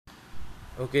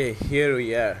Okay, here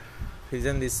we are.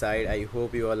 Vision this side. I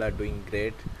hope you all are doing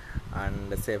great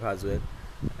and safe as well.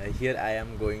 Here I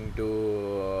am going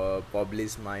to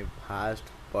publish my first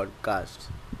podcast,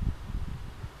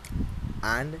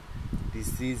 and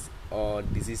this is a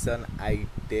decision I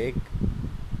take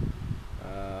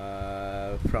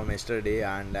from yesterday,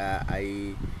 and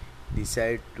I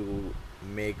decide to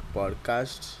make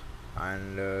podcasts.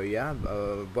 And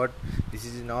but this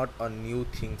is not a new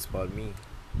things for me.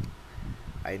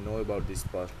 I know about this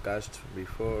podcast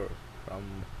before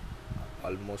from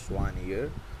almost 1 year,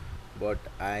 but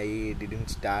I didn't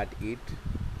start it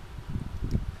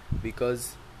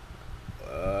because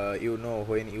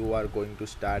when you are going to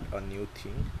start a new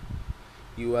thing,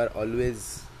 you are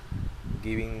always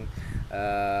giving,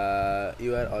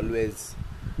 you are always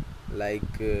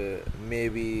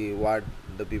maybe what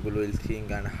the people will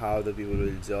think and how the people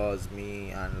will judge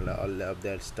me and all of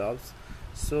that stuff.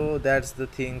 So that's the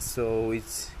thing. So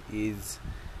which is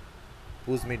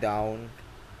push me down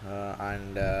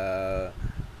and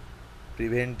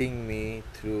preventing me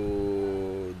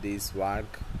through this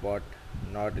work, but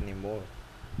not anymore.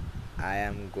 I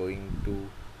am going to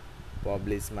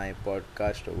publish my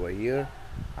podcast over here,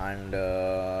 and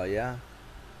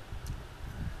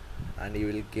and you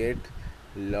will get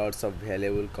lots of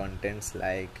valuable contents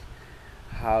like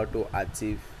how to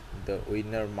achieve the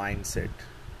winner mindset,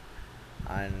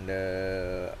 and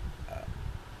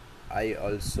I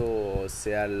also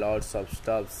share lots of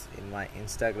stuffs in my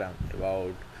Instagram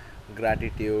about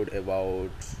gratitude,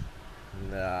 about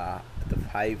the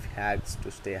 5 hacks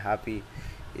to stay happy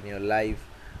in your life,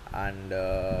 and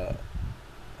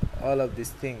all of these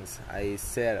things I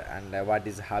share, and what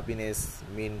is happiness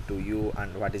mean to you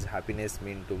and what is happiness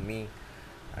mean to me,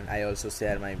 and I also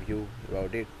share my view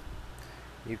about it.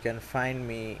 You can find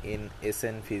me in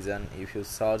SN Vision. If you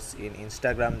search in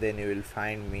Instagram, then you will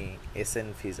find me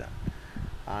SN Vision.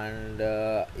 And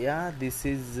this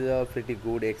is a pretty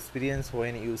good experience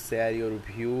when you share your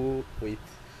view with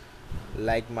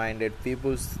like-minded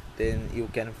people. Then you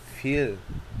can feel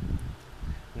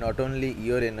not only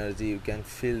your energy, you can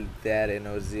feel their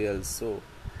energy also,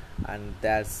 and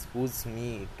that's push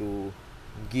me to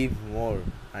give more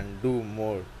and do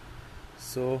more.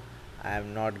 So I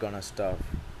am not gonna stop.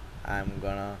 I'm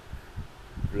gonna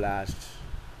blast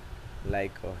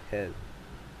like a hell.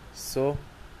 So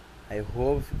I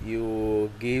hope you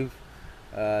give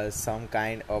some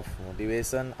kind of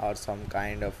motivation or some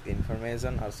kind of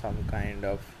information or some kind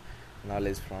of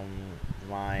knowledge from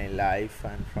my life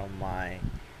and from my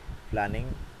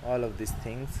planning, all of these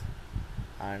things.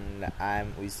 And I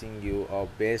am wishing you a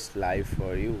best life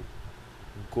for you.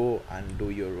 Go and do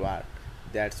your work.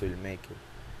 That will make you.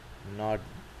 Not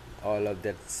all of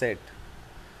that set,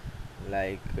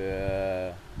 like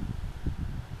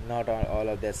not all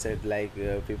of that set, like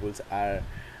people are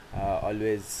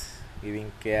always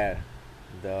giving care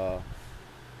the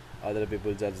other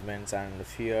people judgments and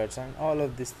fears and all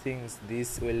of these things.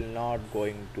 This will not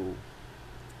going to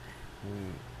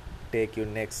mm, take you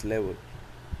next level.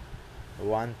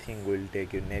 One thing will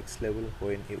take you next level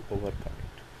when you overcome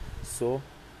it. So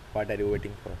what are you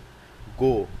waiting for?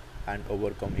 Go and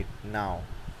overcome it now.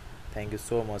 Thank you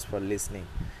so much for listening,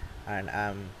 and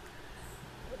I'm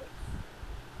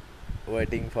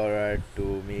waiting forward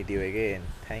to meet you again.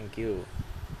 Thank you.